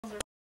Hey,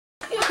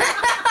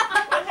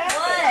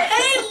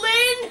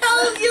 Lynn,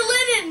 how's your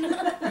linen?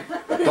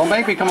 Don't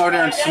make me come over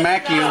there and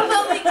smack you.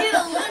 Help me get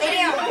a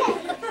linen.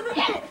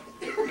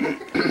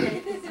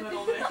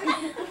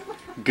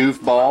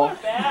 Goofball.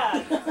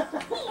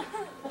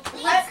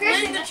 Let's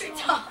climb the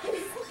treetop.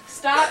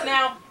 Stop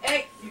now.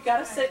 Hey, you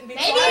gotta sit and be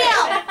quiet. Maybe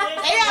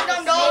I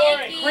don't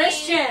know.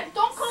 Christian.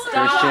 Don't call it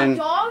Christian. a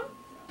dog.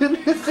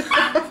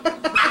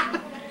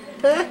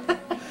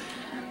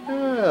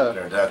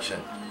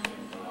 Introduction.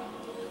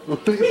 We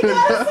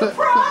got a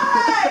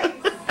surprise!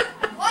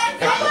 What?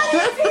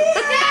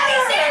 Daddy,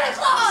 Santa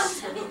Claus!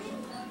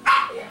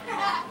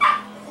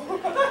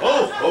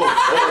 Oh, oh,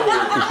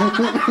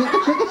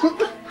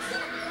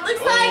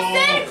 Looks like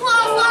Santa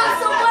Claus lost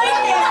some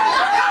weight there.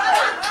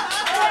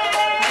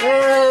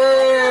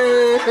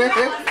 Hey!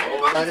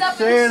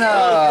 Santa!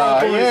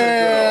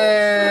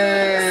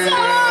 Yay!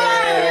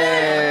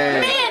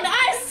 Man, I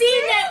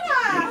seen that.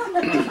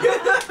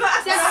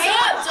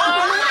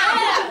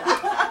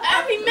 I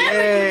remember.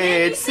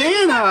 Hey, it's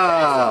Santa!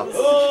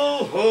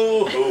 oh,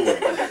 ho, ho.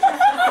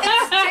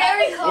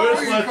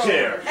 Where's my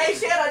chair? Hey,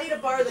 Shan, I need to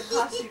borrow the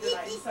costume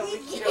tonight so we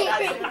can go back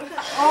to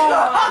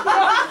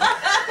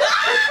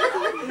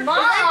Mom,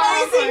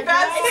 Everybody see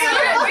Bad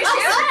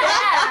Santa?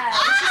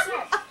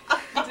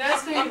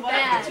 That's me. What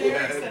the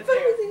chairs that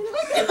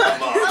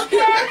Come on.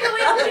 okay, can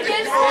we open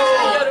this? Oh,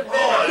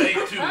 it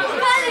ain't too What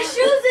much. kind of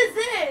shoes is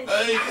this? It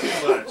ain't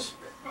too much.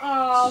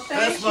 Oh, thank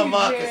That's you, my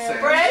moccasin.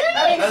 Brett,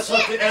 That's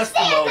what the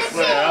Eskimos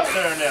wear up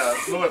there now.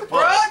 It's North Pole.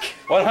 Brooke,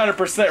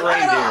 100%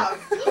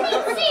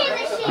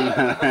 reindeer.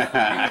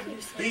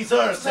 These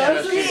are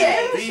Santa Those are shoes.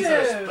 Santa These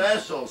are shoes.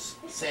 special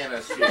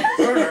Santa shoes.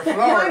 you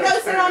want to go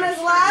sit on his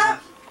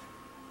lap?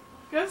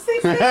 Go see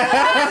Santa.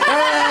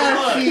 Come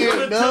on,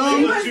 Cute, tell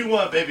me no? what you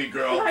want, baby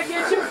girl. I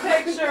get your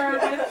picture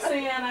with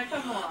Santa.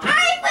 Come on.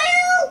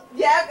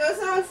 Yeah, go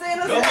sit on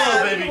Santa's Come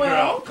lap. on, baby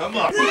girl. Come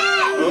on.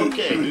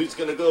 Okay, who's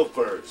gonna go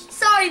first?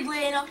 Sorry,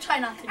 Blaine. I'll try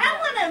not to. I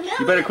want a million.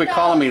 You better quit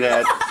calling me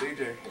that.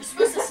 CJ. You're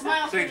supposed to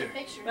smile for the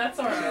picture. That's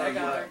all right. I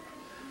got her.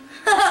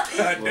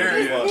 I dare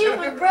you. You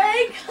would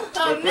break a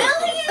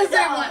million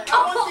dollars.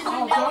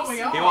 Oh, don't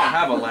we all? He won't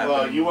have a lap.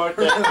 Well, you aren't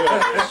that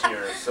good this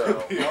year, so.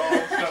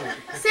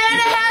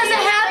 Santa has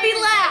a happy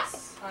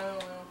laugh. I don't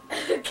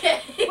know. Okay.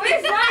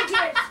 Where's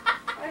Roger?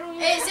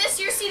 Hey, is this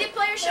your seated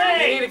player show? I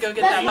need to go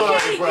get that.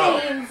 Sorry, bro.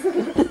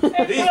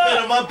 He's been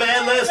on my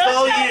bad list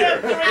all year.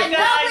 I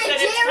know, but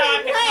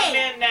Jerry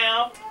playing.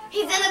 now.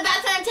 He's in the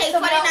bathroom. Takes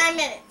 29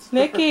 minutes.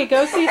 Nikki,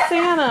 go see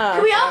Santa.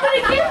 Can we open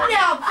a gift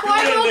now before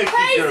I Yeah, go Nikki,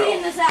 crazy girl.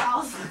 in this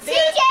house?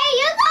 CJ,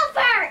 you go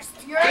first.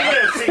 You're Come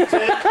here, CJ.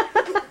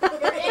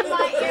 in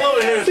my Come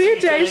over area. here,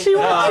 CJ, she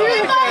wants You're you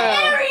in to my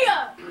go. area.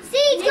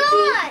 See, go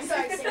on.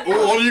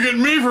 What are you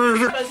getting me for?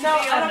 No, I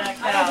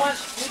don't want.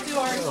 We do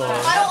ours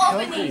last. I don't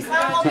open these. I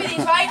don't open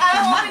these, right? I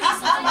don't open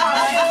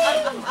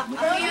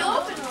these. No, you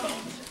open them.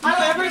 Do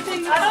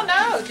everything. I don't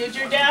know. Did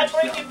your dad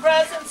bring you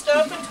presents to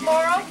open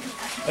tomorrow?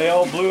 They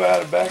all blew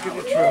out the back of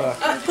the truck.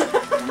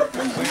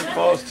 Santa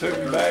Claus took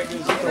them back in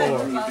the store.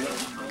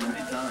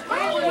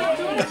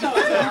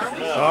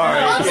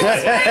 Sorry.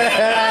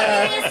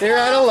 You're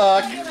out of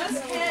luck.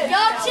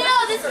 Y'all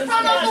chill. This is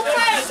from Uncle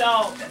Frank.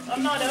 Adult.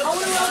 I'm not I opening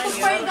wonder what Uncle mine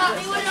Frank yet. got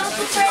me. What did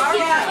Uncle Frank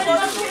get me? What did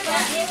Uncle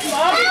Frank get me?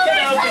 Mommy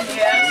can open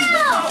yet.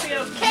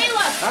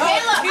 Kayla.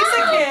 Kayla. He's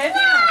a kid.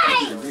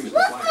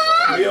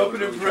 We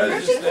opening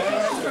presents now.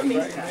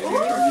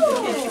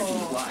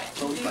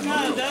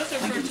 No, those are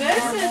for This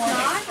is tomorrow.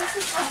 not. This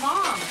is for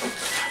mom.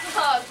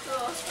 Oh,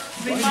 cool.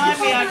 Remind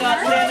me, I got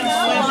Dennis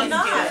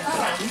women's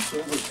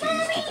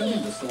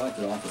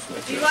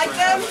gift. Do you like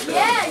them?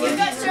 Yeah, you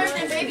got served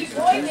in baby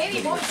boy.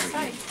 Baby boy.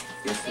 Sorry.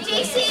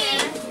 JC.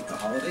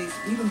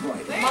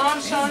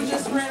 Mom, Sean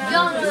just ran out.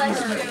 Y'all know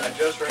that's true. I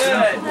just ran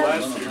out from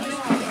last year.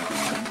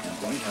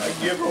 I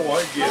give her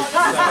one gift.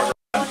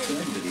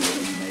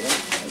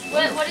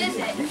 What is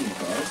it?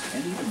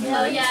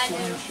 Oh, yeah, I do.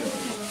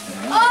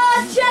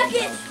 Oh, check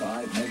it.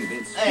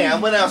 Hey, I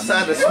went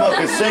outside to smoke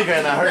a cigarette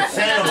and I heard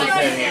Santa was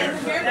in here.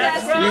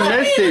 You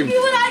missed him. See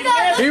what I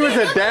got? He was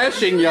a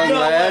dashing young No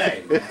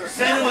lad. way.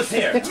 Santa was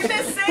here. You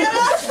miss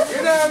Santa?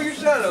 You know, you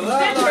should have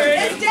loved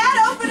Is Dad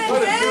opening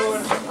his?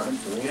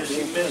 Guess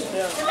you missed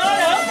out. You're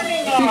not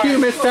opening ours. You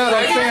missed out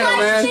on Santa,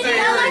 man.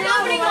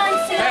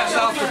 Pass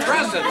off the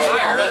present,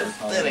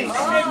 That ain't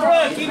Hey,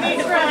 Brooke, you need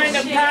to find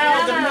a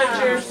pile to put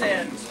yours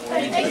in.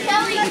 Hey,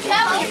 Kelly,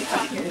 Kelly.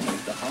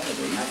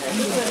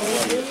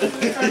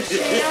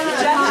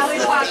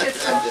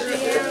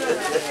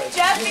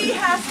 Jeffy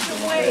has to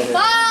wait.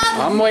 Bob.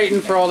 I'm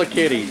waiting for all the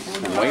kitties.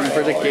 I'm waiting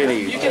for the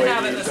kitties. You can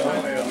have it this one.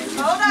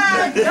 Hold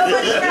on.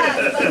 Nobody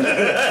has.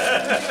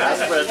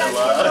 I spread the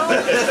love.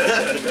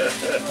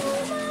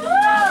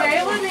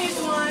 Kayla needs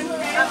one. We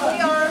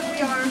are.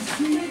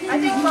 I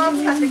think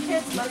Mom's got the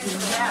kids most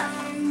of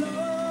that.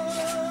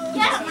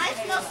 Yeah, mine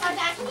smells like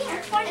back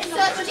here. And so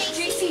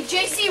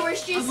JC,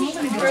 where's JC?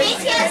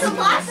 JC has a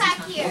lot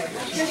back here.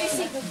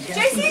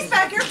 JC's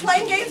back here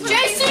playing games with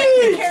JC!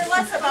 me. He care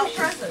less about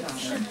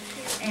presents.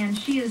 and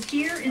she is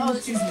here in the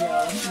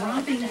studio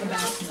romping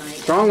about tonight.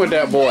 What's wrong with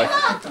that boy?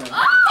 Oh,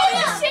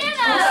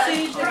 Shanna!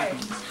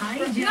 Hi,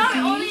 Not Jesse.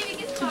 only to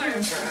get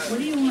started. What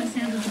do you want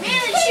Santa to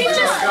Man, she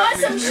just bought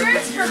some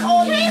shirts from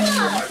Old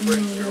Kayla.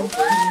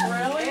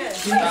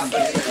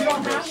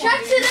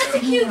 Shark 2, that's a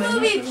cute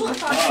movie. No,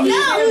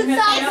 it's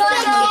not good.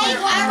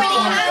 I already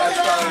have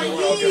the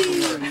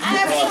movie.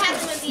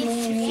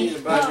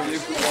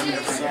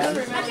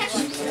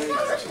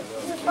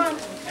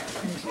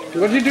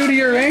 What'd you do to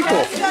your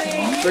ankle?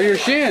 Or your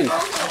shin?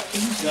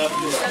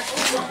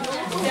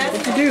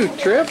 What'd you do,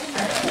 trip?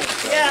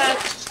 Yeah.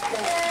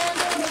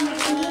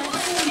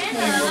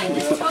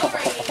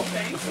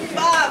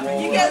 Bob,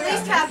 you can at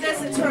least have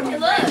this and turn your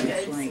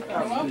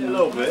A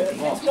little bit.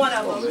 It's one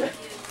of them.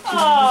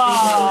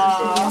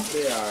 Aww.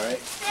 Be alright.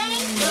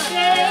 Thank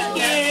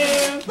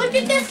Thank Look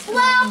at this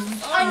blouse.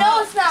 I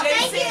know it's not.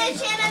 Thank you,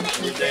 Shanna.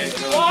 Thank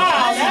you. you.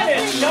 Wow, that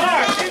is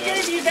sharp. Who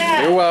gave you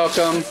that? You're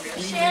welcome.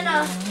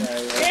 Shanna.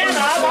 Shanna,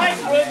 I like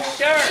Brooke's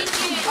shirt.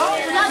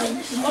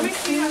 Let me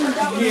see how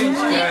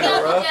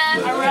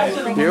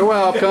You're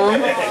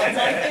welcome.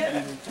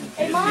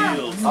 I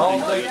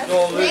don't think it's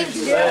gonna lose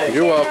today.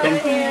 You're welcome.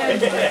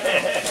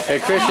 Hey,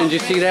 Christian, did you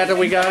see that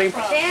we got him?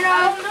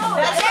 Shanna.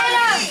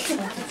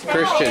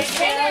 Christian.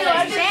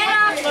 Shanna.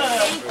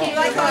 you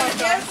like all the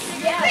gifts?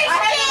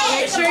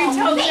 Make sure you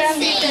tell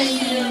Jesse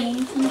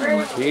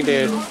He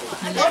did.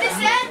 What is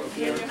that?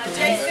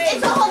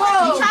 It's a whole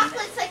bunch of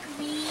chocolates like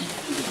me.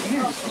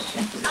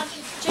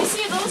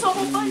 JC, those a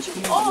whole bunch of.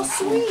 Oh,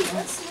 sweet.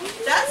 That's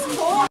sweet. That's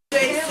cool,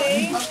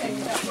 JC.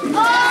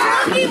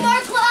 Oh, look,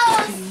 more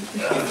clothes.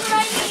 That's what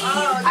I need.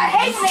 I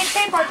hate when they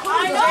tape our clothes.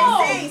 I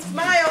know. JC,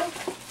 smile.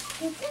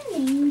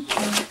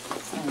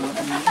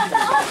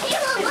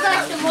 It's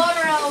like the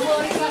motor on a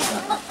motor.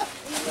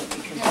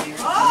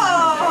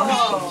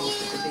 Oh.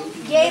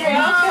 Gator.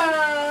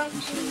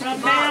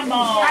 From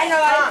Mama. I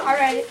know, I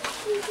read it.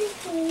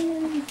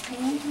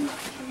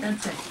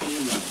 That's a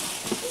halo.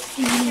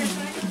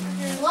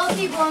 A lot of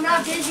people are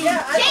not busy.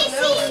 Yeah, I don't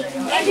JC!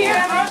 know. Right here,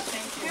 Emma.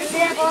 Here's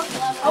Emma.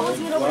 I was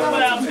going to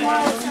open up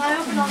tomorrow, so I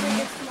opened all the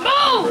gifts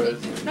tomorrow.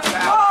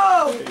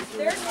 Oh.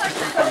 There's like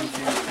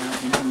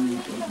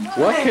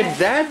What could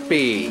that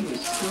be?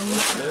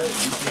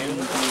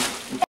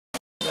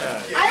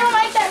 I don't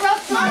like that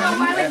rough song.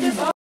 I like this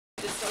one.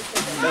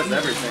 Does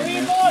everything. What do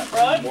you want,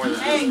 Brooke?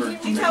 Hey,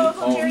 did you tell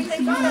Uncle Jerry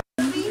anything about it?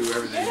 Do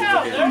everything.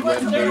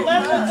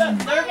 Yeah,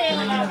 they're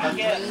handing out the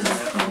gifts.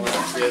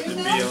 Get to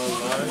be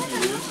online.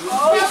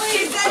 Oh,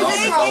 she said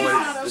thank you.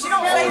 She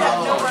don't say that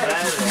nowhere.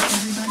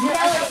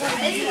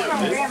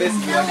 This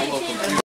is from Grandma.